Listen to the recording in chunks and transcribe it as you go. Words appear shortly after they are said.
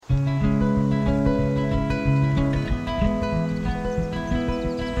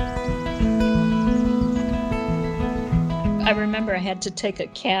remember I had to take a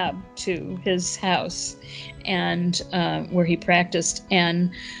cab to his house and where he practiced.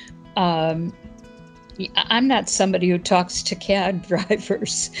 And I'm not somebody who talks to cab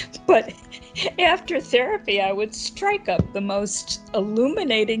drivers, but after therapy, I would strike up the most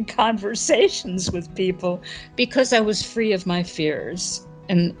illuminating conversations with people because I was free of my fears.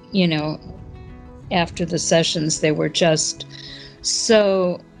 And, after the sessions, they were just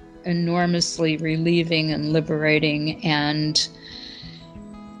so enormously relieving and liberating. And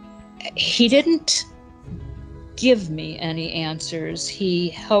he didn't give me any answers. He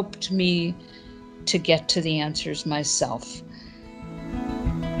helped me to get to the answers myself.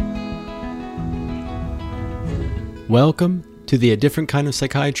 Welcome to the A Different Kind of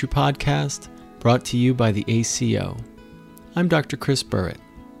Psychiatry podcast, brought to you by the ACO. I'm Dr. Chris Burrett.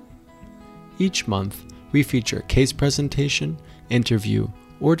 Each month, we feature a case presentation, interview,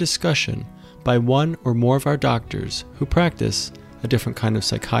 or discussion by one or more of our doctors who practice a different kind of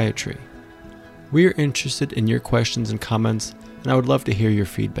psychiatry. We are interested in your questions and comments, and I would love to hear your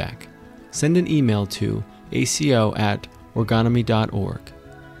feedback. Send an email to aco@orgonomy.org.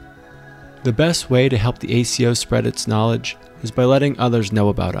 The best way to help the ACO spread its knowledge is by letting others know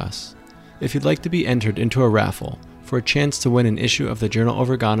about us. If you'd like to be entered into a raffle for a chance to win an issue of the Journal of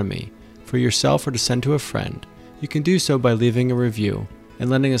Orgonomy for yourself or to send to a friend, you can do so by leaving a review and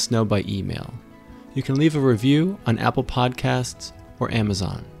letting us know by email. You can leave a review on Apple Podcasts or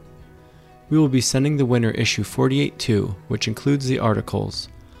Amazon. We will be sending the winner issue 48-2, which includes the articles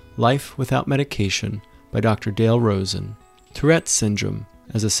Life Without Medication by Dr. Dale Rosen, Tourette's Syndrome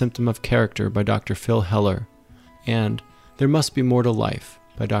as a Symptom of Character by Dr. Phil Heller, and There Must Be More to Life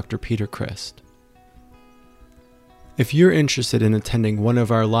by Dr. Peter Christ. If you're interested in attending one of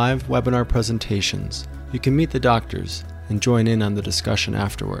our live webinar presentations, you can meet the doctors and join in on the discussion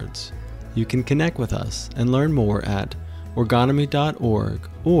afterwards. You can connect with us and learn more at orgonomy.org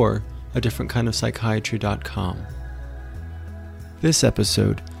or adifferentkindofpsychiatry.com. This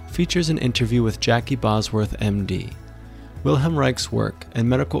episode features an interview with Jackie Bosworth, MD. Wilhelm Reich's work and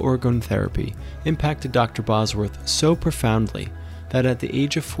medical organ therapy impacted Dr. Bosworth so profoundly that at the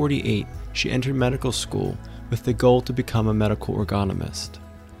age of 48, she entered medical school with the goal to become a medical orgonomist.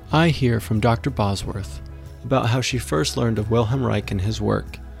 I hear from Dr. Bosworth about how she first learned of Wilhelm Reich and his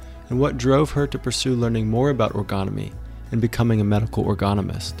work, and what drove her to pursue learning more about orgonomy and becoming a medical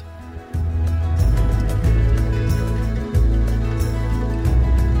orgonomist.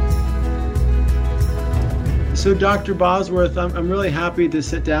 So Dr. Bosworth, I'm really happy to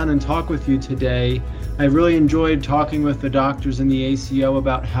sit down and talk with you today. I really enjoyed talking with the doctors in the ACO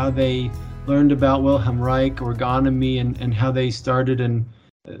about how they learned about Wilhelm Reich, orgonomy, and how they started and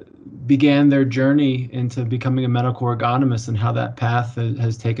began their journey into becoming a medical orgonomist and how that path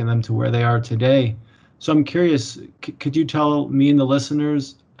has taken them to where they are today. So I'm curious, could you tell me and the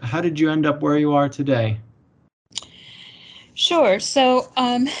listeners, how did you end up where you are today? Sure. So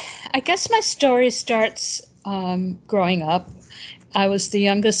I guess my story starts growing up. I was the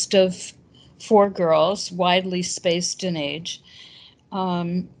youngest of 4 girls, widely spaced in age.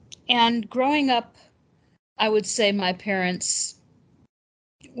 And growing up, I would say my parents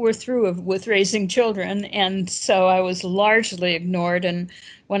were through with raising children, and so I was largely ignored. And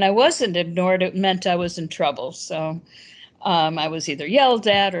when I wasn't ignored, it meant I was in trouble. So I was either yelled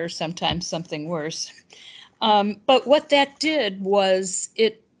at or sometimes something worse. But what that did was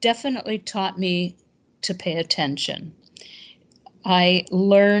it definitely taught me to pay attention. I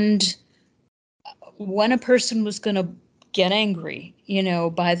learned when a person was going to get angry,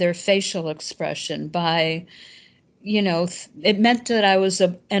 by their facial expression, by, it meant that I was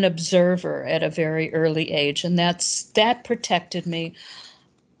an observer at a very early age. And that protected me,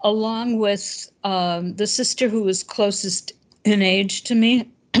 along with the sister who was closest in age to me.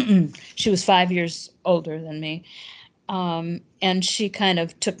 She was 5 years older than me. And she kind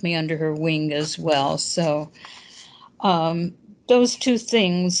of took me under her wing as well. So those two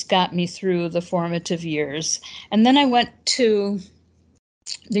things got me through the formative years. And then I went to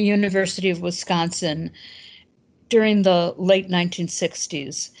the University of Wisconsin during the late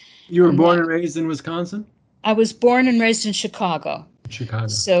 1960s. You were born and raised in Wisconsin? I was born and raised in Chicago. Chicago.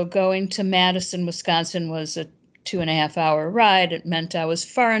 So going to Madison, Wisconsin was a 2.5-hour ride. It meant I was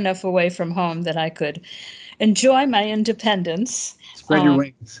far enough away from home that I could enjoy my independence. Spread your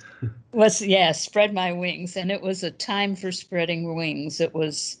wings. Spread my wings. And it was a time for spreading wings. It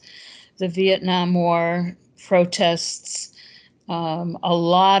was the Vietnam War, protests, a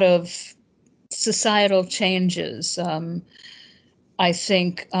lot of societal changes. I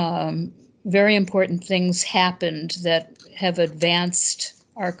think very important things happened that have advanced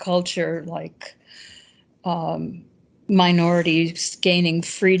our culture, like minorities gaining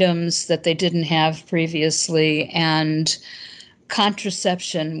freedoms that they didn't have previously, and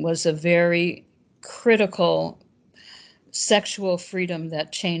contraception was a very critical sexual freedom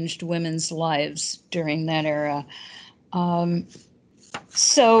that changed women's lives during that era.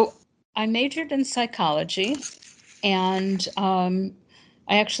 So I majored in psychology, and I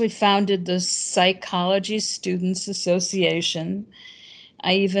actually founded the Psychology Students Association.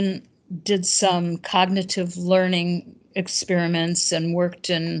 I even did some cognitive learning experiments and worked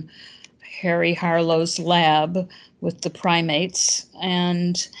in Harry Harlow's lab with the primates,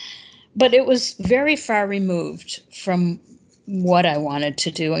 but it was very far removed from what I wanted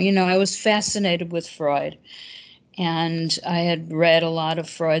to do. I was fascinated with Freud, and I had read a lot of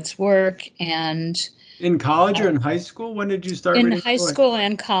Freud's work, and In college or in high school? When did you start in reading high Freud? school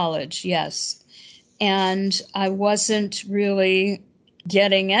and college, yes. And I wasn't really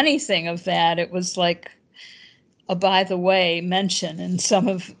getting anything of that. It was like a by the way mention in some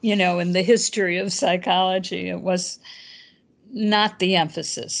of, in the history of psychology. It was not the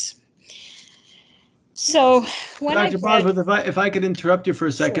emphasis. So when I Dr. Bosworth, graduated, if I could interrupt you for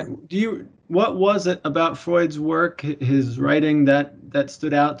a sure. second, what was it about Freud's work, his writing that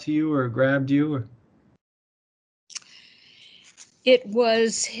stood out to you or grabbed you? It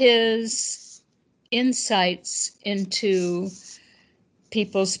was his insights into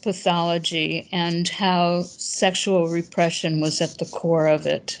people's pathology and how sexual repression was at the core of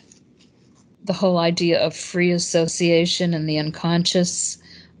it. The whole idea of free association and the unconscious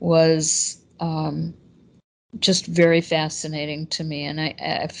was just very fascinating to me. And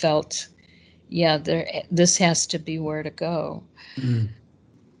I felt, yeah, this has to be where to go. Mm.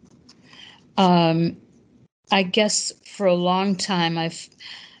 I guess for a long time, I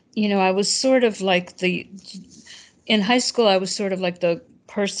was sort of like in high school, I was sort of like the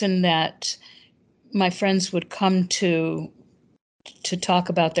person that my friends would come to talk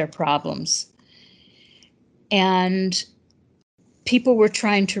about their problems. And people were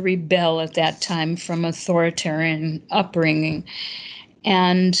trying to rebel at that time from authoritarian upbringing.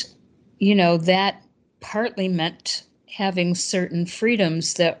 And, that partly meant having certain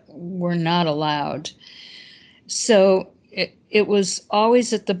freedoms that were not allowed. So it was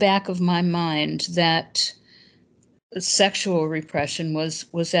always at the back of my mind that sexual repression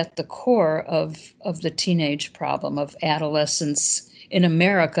was at the core of the teenage problem of adolescence in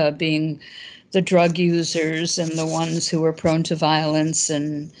America, being the drug users and the ones who were prone to violence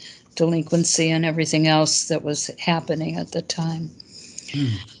and delinquency and everything else that was happening at the time.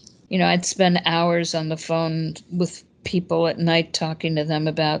 Mm. I'd spend hours on the phone with people at night talking to them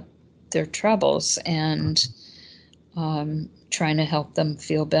about their troubles and trying to help them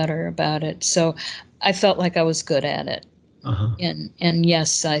feel better about it. So I felt like I was good at it. Uh-huh. And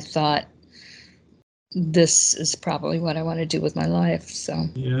yes, I thought this is probably what I want to do with my life. So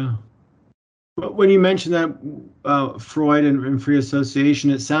Yeah. But when you mentioned that Freud and free association,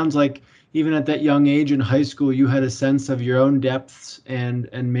 it sounds like even at that young age in high school, you had a sense of your own depths and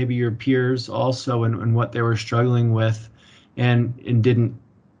maybe your peers also and what they were struggling with, and didn't,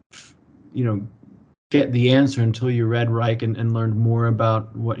 you know, get the answer until you read Reich and learned more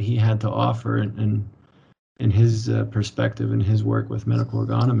about what he had to offer and his perspective and his work with medical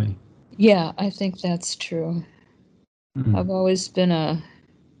ergonomy. yeah, I think that's true. I've Mm. always been a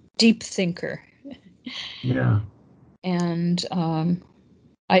deep thinker, Yeah. and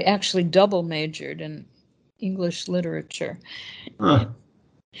I actually double majored in English literature Huh.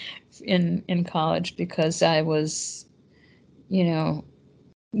 in college because I was, you know,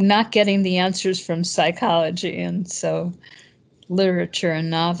 not getting the answers from psychology, and so literature and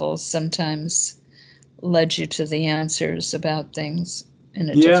novels sometimes led you to the answers about things in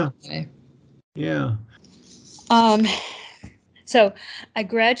a different Yeah. way. Yeah. Um, so I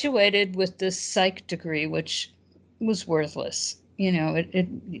graduated with this psych degree, which was worthless.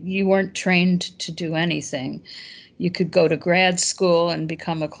 You weren't trained to do anything. You could go to grad school and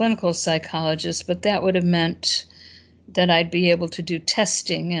become a clinical psychologist, but that would have meant that I'd be able to do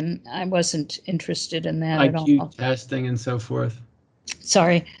testing, and I wasn't interested in that at IQ all. testing and so forth.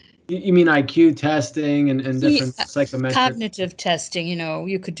 Sorry. You mean IQ testing and Yeah, different psychometric? cognitive testing,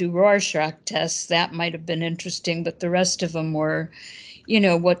 you could do Rorschach tests. That might have been interesting, but the rest of them were,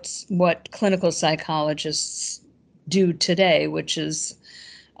 what clinical psychologists do today, which is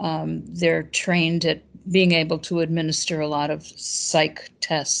they're trained at being able to administer a lot of psych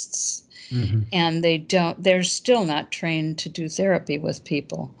tests, Hmm. and they're still not trained to do therapy with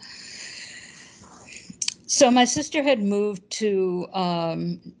people. So my sister had moved to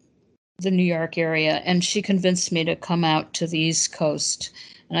the New York area, and she convinced me to come out to the East Coast.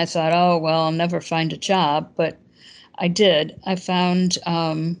 And I thought, oh, well, I'll never find a job. But I did. I found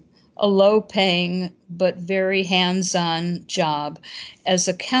a low paying but very hands on job as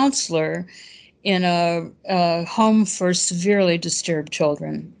a counselor in a home for severely disturbed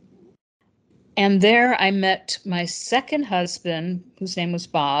children. And there I met my second husband, whose name was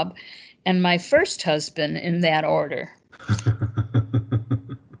Bob, and my first husband in that order.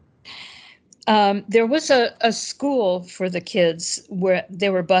 There was a school for the kids where they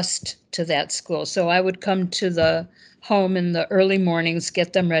were bused to that school. So I would come to the home in the early mornings,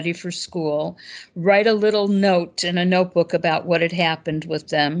 get them ready for school, write a little note in a notebook about what had happened with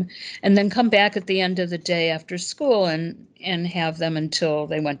them, and then come back at the end of the day after school and have them until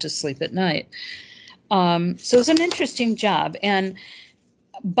they went to sleep at night. So it was an interesting job. And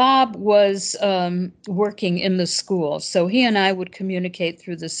Bob was working in the school, so he and I would communicate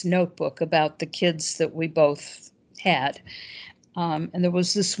through this notebook about the kids that we both had. And there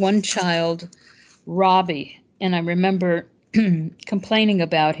was this one child, Robbie, and I remember complaining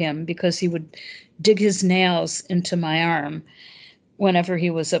about him because he would dig his nails into my arm whenever he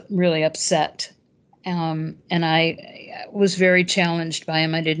was really upset. And I was very challenged by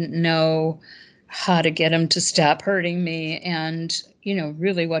him. I didn't know how to get him to stop hurting me and,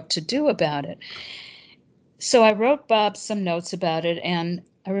 really what to do about it. So I wrote Bob some notes about it, and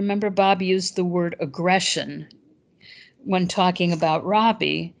I remember Bob used the word aggression when talking about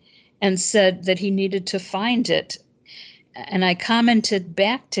Robbie and said that he needed to find it. And I commented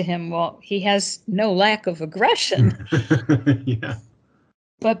back to him, well, he has no lack of aggression. Yeah.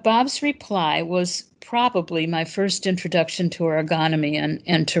 But Bob's reply was probably my first introduction to orgonomy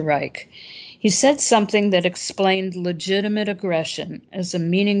and to Reich. He said something that explained legitimate aggression as a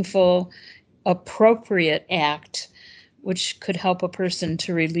meaningful, appropriate act which could help a person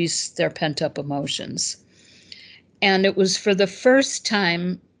to release their pent-up emotions. And it was for the first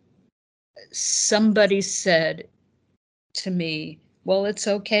time somebody said to me, well, it's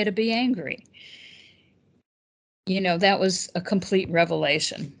okay to be angry. That was a complete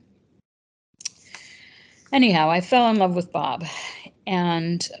revelation. Anyhow, I fell in love with Bob,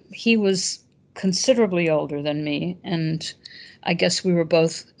 and he was considerably older than me, and I guess we were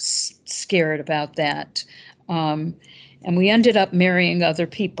both scared about that. And we ended up marrying other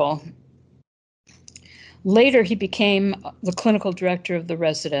people. Later, he became the clinical director of the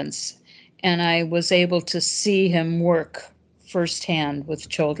residence, and I was able to see him work firsthand with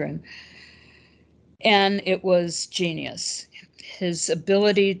children. And it was genius. His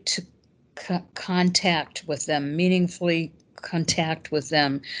ability to contact with them, meaningfully contact with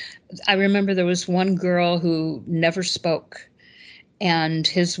them. I remember there was one girl who never spoke, and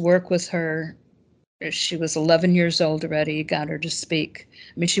his work with her, she was 11 years old already, got her to speak.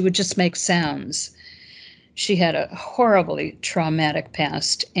 I mean, she would just make sounds. She had a horribly traumatic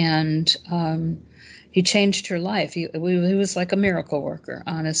past, and he changed her life. He was like a miracle worker,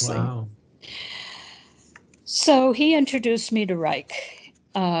 honestly. Wow. So he introduced me to Reich.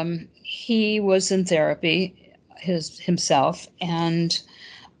 He was in therapy himself, and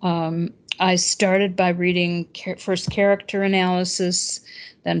I started by reading first character analysis,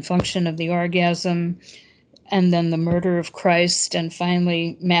 then function of the orgasm, and then the murder of Christ, and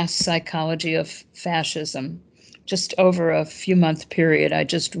finally mass psychology of fascism. Just over a few month period, I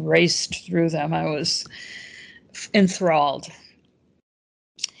just raced through them. I was enthralled.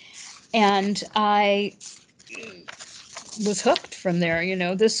 And I was hooked from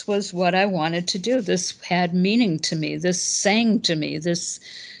there. This was what I wanted to do. This had meaning to me. This sang to me. This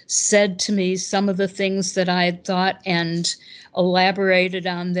said to me some of the things that I had thought and elaborated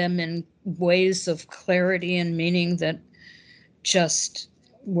on them in ways of clarity and meaning that just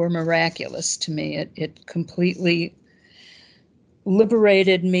were miraculous to me. It completely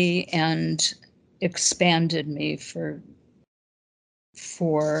liberated me and expanded me for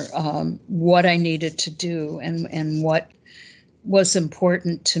what I needed to do and what was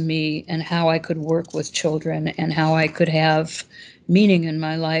important to me and how I could work with children and how I could have meaning in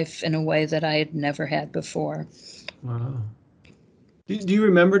my life in a way that I had never had before. Wow. Do you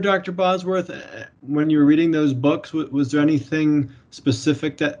remember, Dr. Bosworth, when you were reading those books, was there anything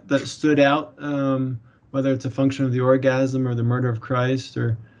specific that stood out, whether it's a function of the orgasm or the murder of Christ?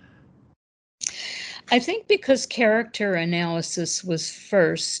 Or I think because character analysis was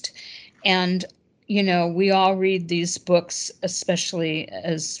first, and we all read these books, especially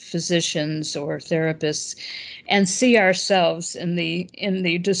as physicians or therapists, and see ourselves in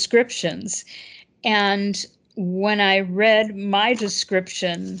the descriptions. And when I read my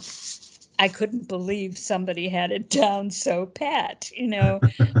description, I couldn't believe somebody had it down so pat.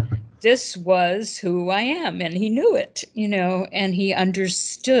 This was who I am, and he knew it, and he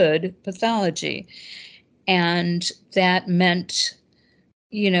understood pathology. And that meant,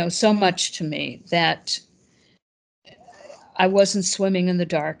 so much to me that I wasn't swimming in the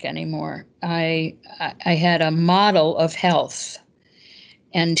dark anymore. I had a model of health,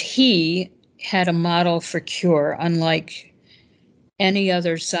 and he had a model for cure, unlike any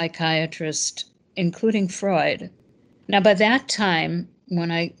other psychiatrist, including Freud. Now, by that time,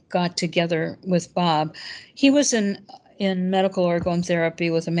 when I got together with Bob, he was in medical orgone therapy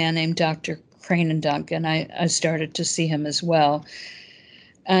with a man named Dr. Cranendunk, and I started to see him as well.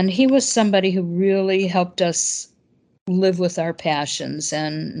 And he was somebody who really helped us live with our passions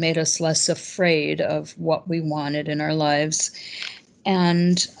and made us less afraid of what we wanted in our lives.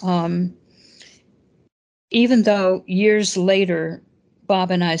 And even though years later, Bob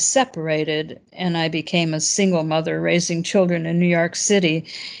and I separated and I became a single mother raising children in New York City,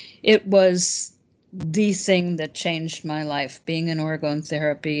 it was the thing that changed my life, being in orgone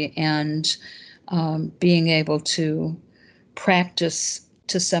therapy and being able to practice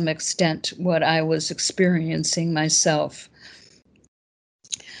to some extent what I was experiencing myself.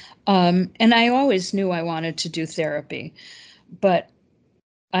 And I always knew I wanted to do therapy, but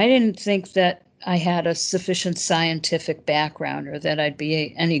I didn't think that I had a sufficient scientific background or that I'd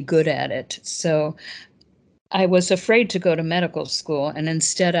be any good at it. So I was afraid to go to medical school, and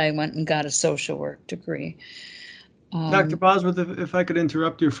instead I went and got a social work degree. Dr. Bosworth, if I could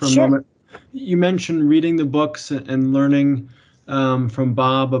interrupt you for a Sure. moment. You mentioned reading the books and learning from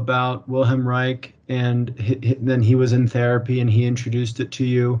Bob about Wilhelm Reich, and then he was in therapy and he introduced it to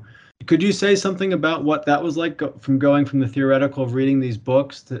you. Could you say something about what that was like from going from the theoretical of reading these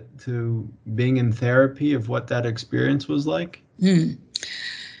books to being in therapy, of what that experience was like?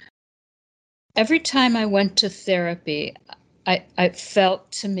 Every time I went to therapy, I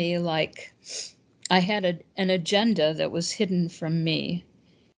felt to me like I had an agenda that was hidden from me,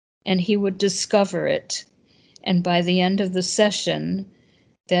 and he would discover it. And by the end of the session,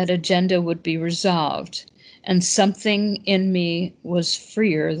 that agenda would be resolved. And something in me was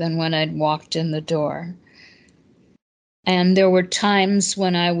freer than when I'd walked in the door. And there were times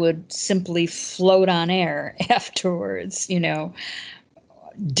when I would simply float on air afterwards,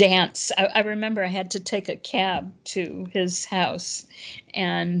 dance. I remember I had to take a cab to his house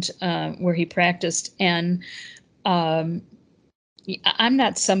and where he practiced. And I'm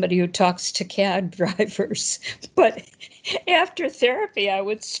not somebody who talks to cab drivers, but after therapy, I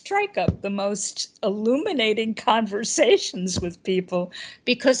would strike up the most illuminating conversations with people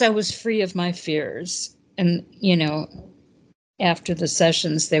because I was free of my fears. And, after the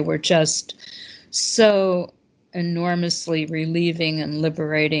sessions, they were just so enormously relieving and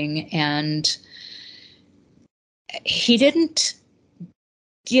liberating. And he didn't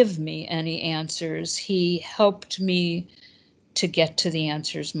give me any answers. He helped me to get to the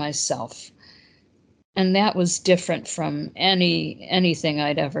answers myself. And that was different from anything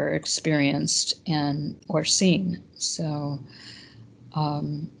I'd ever experienced or seen. So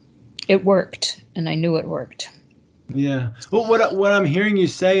it worked, and I knew it worked. Yeah. Well, what I'm hearing you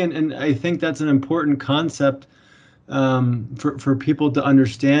say, and I think that's an important concept for people to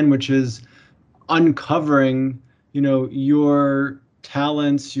understand, which is uncovering, your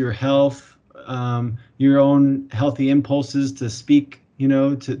talents, your health, your own healthy impulses to speak,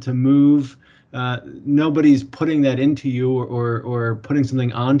 to move. Nobody's putting that into you or putting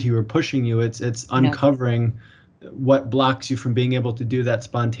something onto you or pushing you. It's uncovering what blocks you from being able to do that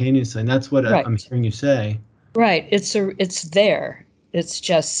spontaneously. And that's what Right. I'm hearing you say. Right. It's there. It's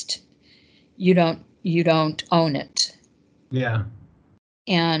just you don't own it. Yeah.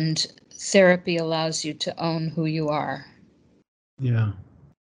 And therapy allows you to own who you are. Yeah.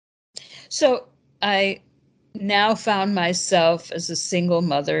 So I now found myself as a single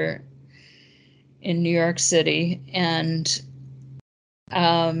mother in New York City, and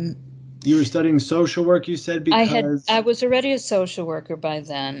you were studying social work, you said, because I was already a social worker by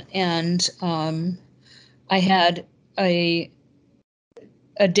then, and I had a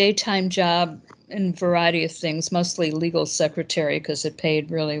daytime job in a variety of things, mostly legal secretary because it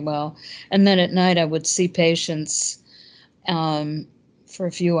paid really well. And then at night I would see patients for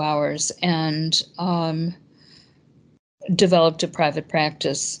a few hours and developed a private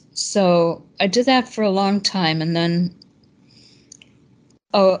practice. So I did that for a long time, and then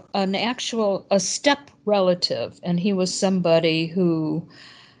a step relative, and he was somebody who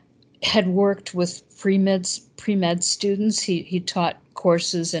had worked with pre-med students. He taught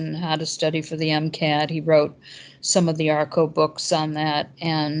courses in how to study for the MCAT. He wrote some of the ARCO books on that,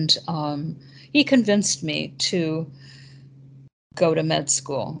 and he convinced me to go to med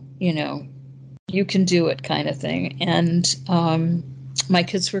school. You can do it, kind of thing. And my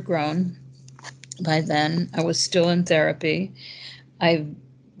kids were grown. by then. I was still in therapy. I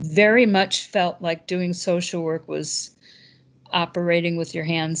very much felt like doing social work was operating with your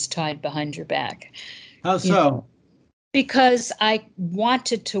hands tied behind your back. How You so? know, because I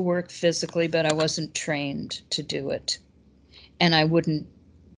wanted to work physically, but I wasn't trained to do it. And I wouldn't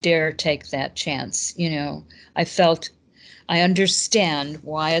dare take that chance. I felt I understand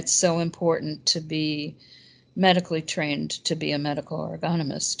why it's so important to be medically trained to be a medical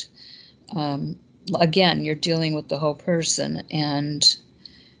ergonomist. Um, again, you're dealing with the whole person, and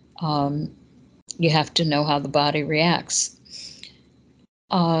you have to know how the body reacts.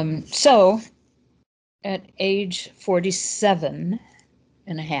 So at age 47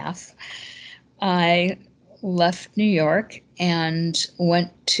 and a half, I left New York and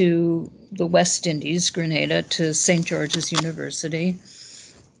went to the West Indies, Grenada, to St. George's University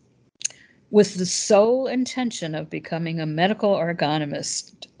with the sole intention of becoming a medical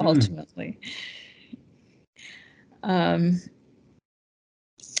ergonomist, ultimately. Um,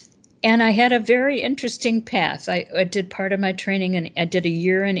 and I had a very interesting path. I did part of my training, and I did a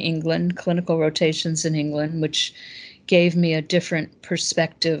year in England, clinical rotations in England, which gave me a different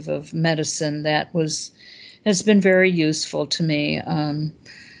perspective of medicine that has been very useful to me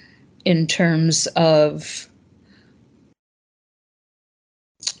in terms of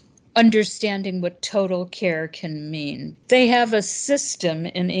understanding what total care can mean. They have a system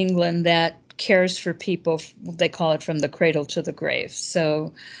in England that cares for people, they call it from the cradle to the grave.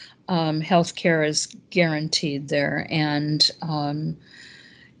 So health care is guaranteed there, and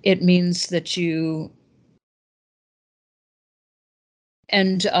it means that you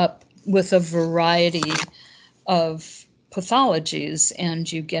end up with a variety of pathologies,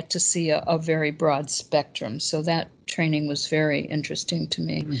 and you get to see a very broad spectrum. So that training was very interesting to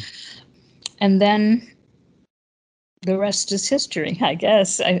me. And then the rest is history, I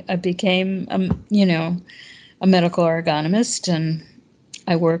guess. I became, a medical ergonomist, and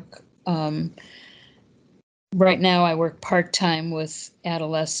I work, right now I work part-time with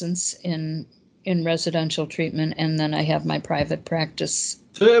adolescents in residential treatment, and then I have my private practice.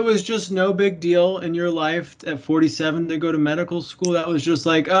 So it was just no big deal in your life at 47 to go to medical school. That was just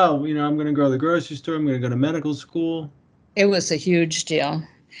like, oh, I'm going to go to the grocery store. I'm going to go to medical school. It was a huge deal.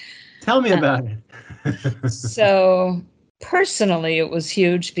 Tell me Uh, about it. so personally, it was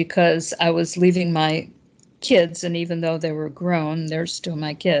huge because I was leaving my kids, and even though they were grown, they're still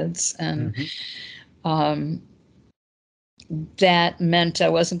my kids. And um, that meant I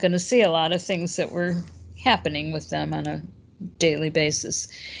wasn't going to see a lot of things that were happening with them on a daily basis.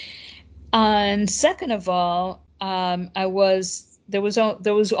 And second of all, there was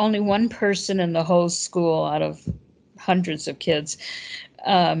only one person in the whole school out of hundreds of kids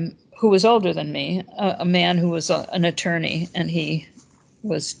who was older than me, a man who was an attorney, and he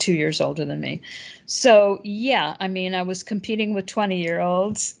was 2 years older than me. So yeah, I mean, I was competing with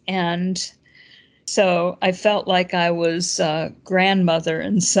 20-year-olds, and so I felt like I was a grandmother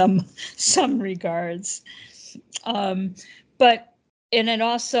in some regards. Um, but and it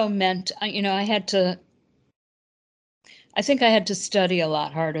also meant, I think I had to study a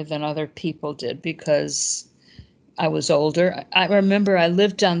lot harder than other people did because I was older. I remember I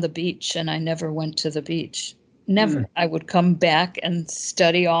lived on the beach and I never went to the beach. Never. I would come back and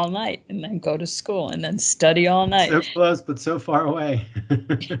study all night and then go to school and then study all night. So close, but so far away.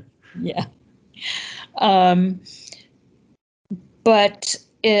 Yeah. Um, but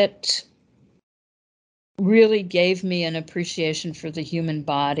it really gave me an appreciation for the human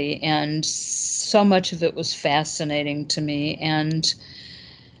body, and so much of it was fascinating to me. And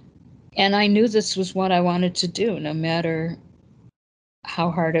I knew this was what I wanted to do, no matter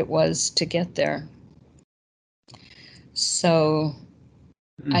how hard it was to get there. So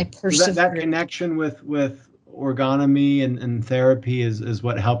I So that persevered. connection with orgonomy and therapy is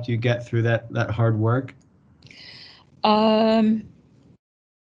what helped you get through that hard work. Um,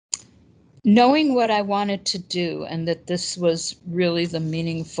 Knowing what I wanted to do and that this was really the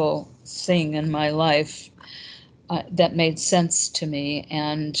meaningful thing in my life that made sense to me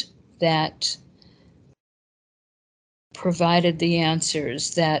and that provided the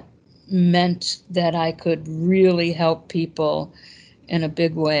answers, that meant that I could really help people in a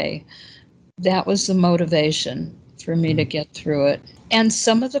big way. That was the motivation for me to get through it. And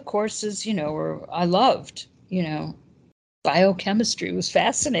some of the courses, I loved, biochemistry was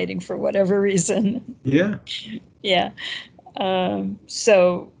fascinating for whatever reason. Yeah. Yeah.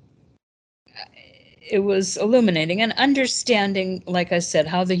 So it was illuminating and understanding, like I said,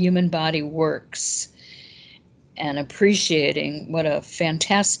 how the human body works and appreciating what a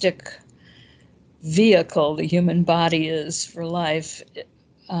fantastic vehicle the human body is for life.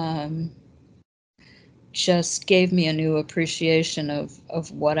 Um, just gave me a new appreciation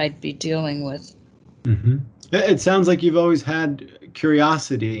of what I'd be dealing with. Mm-hmm. It sounds like you've always had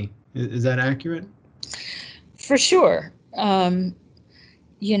curiosity. Is that accurate? For sure.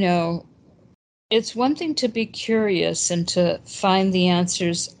 You know, it's one thing to be curious and to find the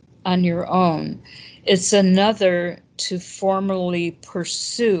answers on your own. It's another to formally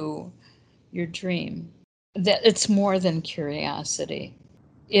pursue your dream. That it's more than curiosity.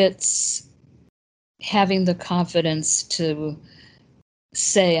 It's having the confidence to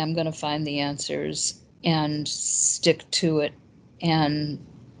say, I'm going to find the answers and stick to it and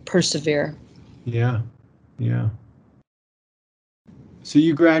persevere. Yeah. Yeah. So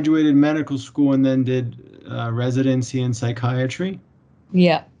you graduated medical school and then did residency in psychiatry?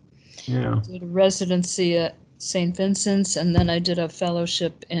 Yeah. Yeah. Did a residency at St. Vincent's, and then I did a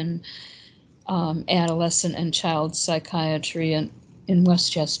fellowship in adolescent and child psychiatry in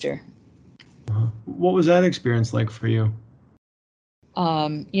Westchester. What was that experience like for you?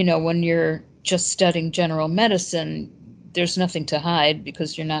 When you're just studying general medicine, there's nothing to hide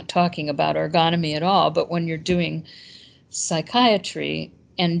because you're not talking about ergonomy at all. But when you're doing psychiatry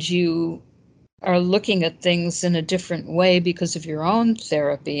and you are looking at things in a different way because of your own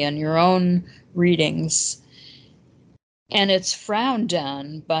therapy and your own readings, and it's frowned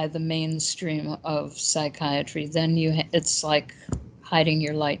on by the mainstream of psychiatry, then it's like hiding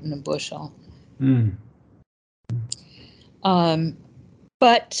your light in a bushel. Mm.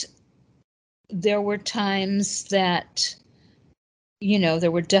 But there were times that,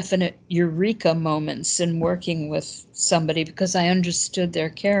 there were definite eureka moments in working with somebody because I understood their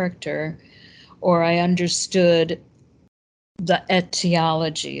character, or I understood the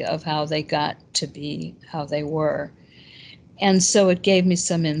etiology of how they got to be how they were. And so it gave me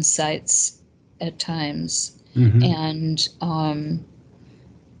some insights at times. Mm-hmm.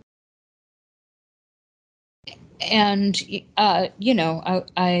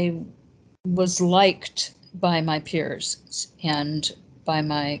 I was liked by my peers and by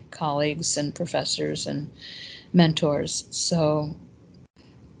my colleagues and professors and mentors. So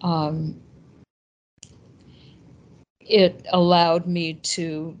it allowed me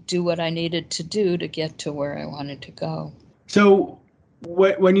to do what I needed to do to get to where I wanted to go. So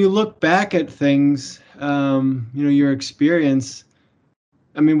when you look back at things, your experience,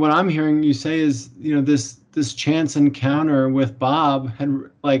 I mean, what I'm hearing you say is, this chance encounter with Bob had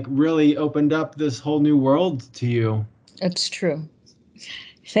like really opened up this whole new world to you. It's true.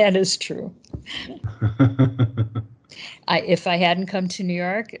 That is true. If I hadn't come to New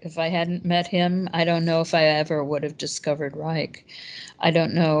York, if I hadn't met him, I don't know if I ever would have discovered Reich. I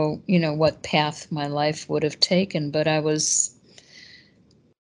don't know, what path my life would have taken, but I was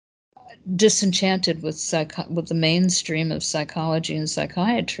disenchanted with the mainstream of psychology and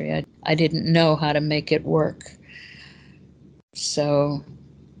psychiatry. I didn't know how to make it work. So,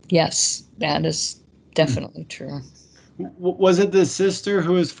 yes, that is definitely true. Was it the sister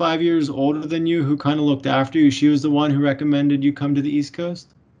who was 5 years older than you who kind of looked after you? She was the one who recommended you come to the East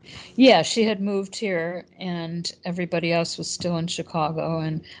Coast? Yeah, she had moved here and everybody else was still in Chicago.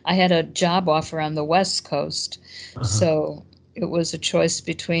 And I had a job offer on the West Coast. Uh-huh. So it was a choice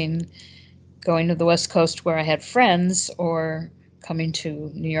between going to the West Coast where I had friends or coming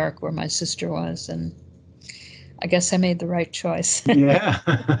to New York where my sister was. And I guess I made the right choice. Yeah.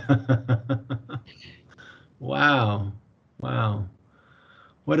 Wow. Wow.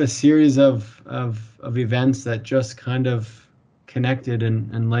 What a series of events that just kind of connected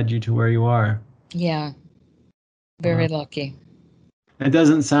and led you to where you are. Yeah. Very lucky. It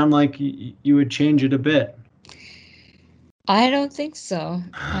doesn't sound like you would change it a bit. I don't think so.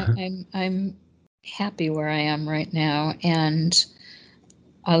 I'm happy where I am right now, and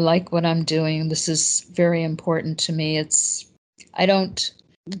I like what I'm doing. This is very important to me. I don't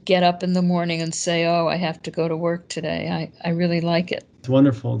get up in the morning and say, "Oh, I have to go to work today." I really like it. It's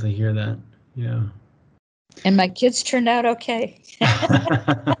wonderful to hear that. Yeah. And my kids turned out okay.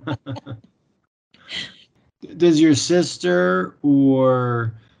 Does your sister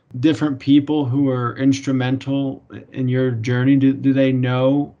or different people who are instrumental in your journey, do they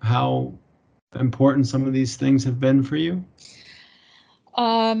know how important some of these things have been for you?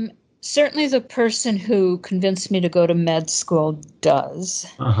 Certainly the person who convinced me to go to med school does.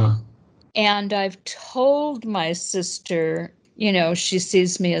 Uh-huh. And I've told my sister, she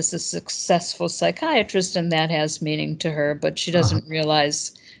sees me as a successful psychiatrist and that has meaning to her, but she doesn't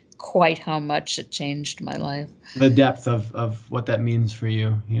realize quite how much it changed my life. The depth of what that means for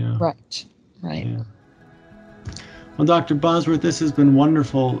you. Yeah. Right. Yeah. Well, Dr. Bosworth, this has been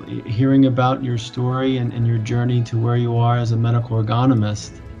wonderful hearing about your story and your journey to where you are as a medical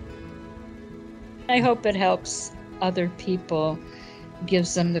ergonomist. I hope it helps other people,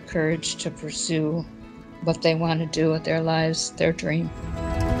 gives them the courage to pursue what they want to do with their lives, their dream.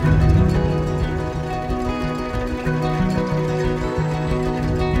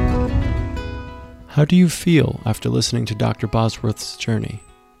 How do you feel after listening to Dr. Bosworth's journey?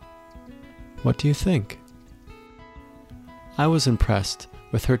 What do you think? I was impressed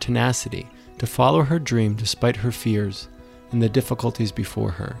with her tenacity to follow her dream despite her fears and the difficulties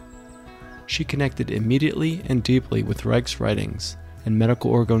before her. She connected immediately and deeply with Reich's writings and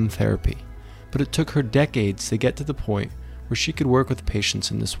medical orgone therapy, but it took her decades to get to the point where she could work with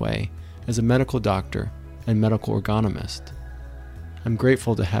patients in this way as a medical doctor and medical orgonomist. I'm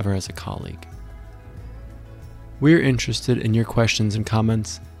grateful to have her as a colleague. We're interested in your questions and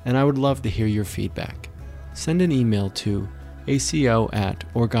comments, and I would love to hear your feedback. Send an email to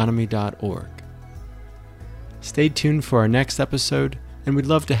aco@orgonomy.org. Stay tuned for our next episode, and we'd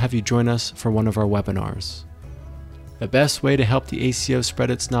love to have you join us for one of our webinars. The best way to help the ACO spread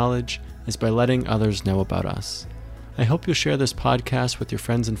its knowledge is by letting others know about us. I hope you'll share this podcast with your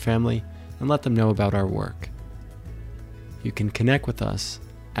friends and family and let them know about our work. You can connect with us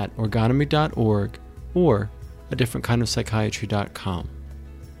at orgonomy.org or adifferentkindofpsychiatry.com.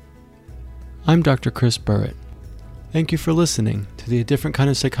 I'm Dr. Chris Burrett. Thank you for listening to the A Different Kind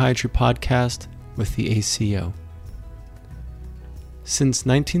of Psychiatry podcast with the ACO. Since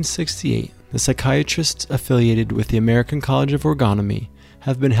 1968, the psychiatrists affiliated with the American College of Orgonomy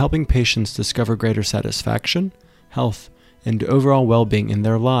have been helping patients discover greater satisfaction, health, and overall well-being in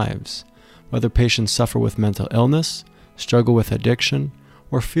their lives, whether patients suffer with mental illness, struggle with addiction,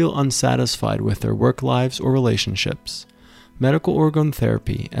 or feel unsatisfied with their work lives or relationships. Medical orgone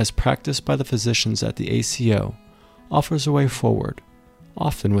therapy, as practiced by the physicians at the ACO, offers a way forward,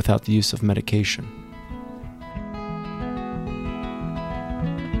 often without the use of medication.